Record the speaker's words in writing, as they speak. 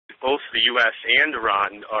both the U.S. and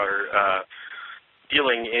Iran are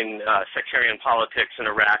dealing in sectarian politics in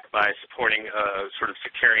Iraq by supporting a sort of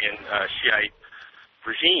sectarian Shiite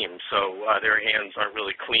regime. So their hands aren't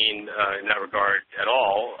really clean in that regard at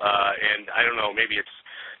all. And I don't know, maybe it's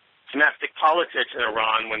domestic politics in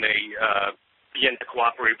Iran when they begin to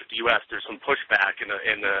cooperate with the U.S. There's some pushback and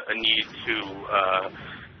a need to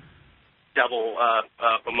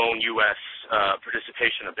bemoan U.S.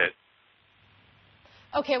 participation a bit.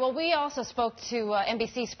 Okay, well, we also spoke to,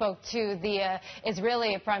 NBC spoke to the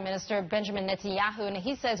Israeli Prime Minister Benjamin Netanyahu, and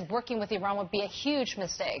he says working with Iran would be a huge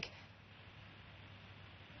mistake.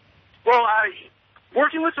 Well,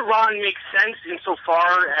 working with Iran makes sense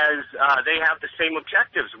insofar as they have the same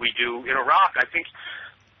objectives we do in Iraq. I think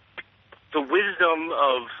the wisdom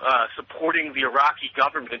of supporting the Iraqi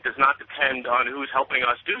government does not depend on who's helping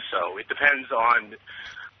us do so. It depends on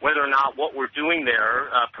whether or not what we're doing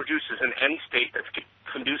there produces an end state that's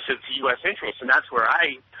conducive to U.S. interests, and that's where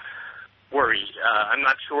I worry. I'm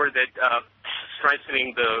not sure that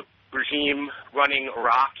strengthening the regime running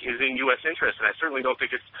Iraq is in U.S. interest, and I certainly don't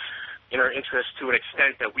think it's in our interest to an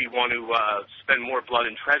extent that we want to spend more blood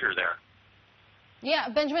and treasure there. Yeah,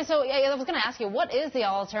 Benjamin, so I was going to ask you, what is the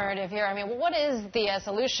alternative here? I mean, what is the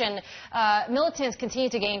solution? Militants continue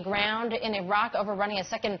to gain ground in Iraq, overrunning a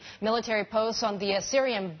second military post on the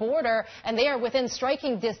Syrian border, and they are within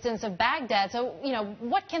striking distance of Baghdad. So, you know,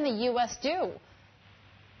 what can the U.S. do?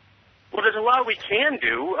 Well, there's a lot we can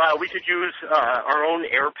do. We could use our own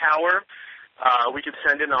air power. We could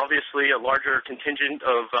send in, obviously, a larger contingent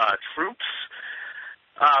of troops.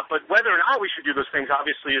 But whether or not we should do those things,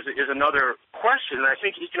 obviously, is another question. And I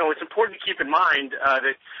think, you know, it's important to keep in mind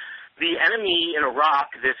that the enemy in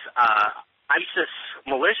Iraq, this ISIS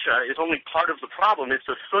militia, is only part of the problem. It's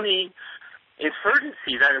a Sunni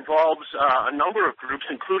insurgency that involves a number of groups,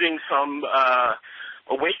 including some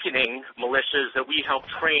awakening militias that we help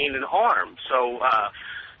train and arm. So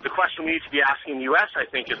the question we need to be asking the U.S., I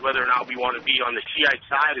think, is whether or not we want to be on the Shiite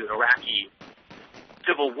side of the Iraqi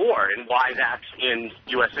civil war and why that's in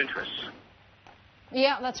U.S. interests.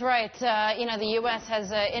 Yeah, that's right. You know, the U.S.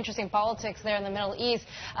 has interesting politics there in the Middle East.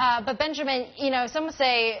 But Benjamin, you know, some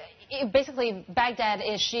say basically Baghdad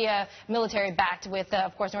is Shia military-backed with,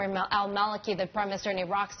 of course, Nouri al-Maliki, the prime minister in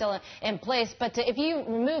Iraq, still in place. But if you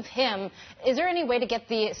remove him, is there any way to get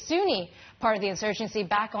the Sunni part of the insurgency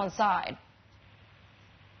back on side?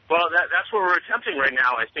 Well, that's what we're attempting right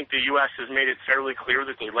now. I think the U.S. has made it fairly clear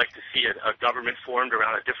that they'd like to see a government formed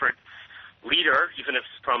around a different leader, even if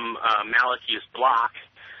it's from Maliki's bloc.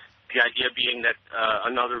 The idea being that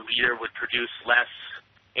another leader would produce less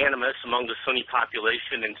animus among the Sunni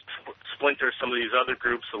population and splinter some of these other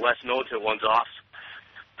groups, the less militant ones, off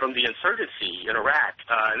from the insurgency in Iraq.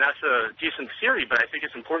 And that's a decent theory, but I think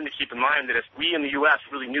it's important to keep in mind that if we in the U.S.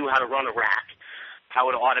 really knew how to run Iraq,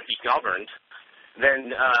 how it ought to be governed,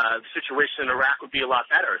 then the situation in Iraq would be a lot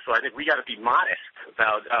better. So I think we got to be modest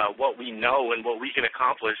about what we know and what we can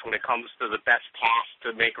accomplish when it comes to the best path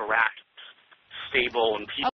to make Iraq stable and peaceful.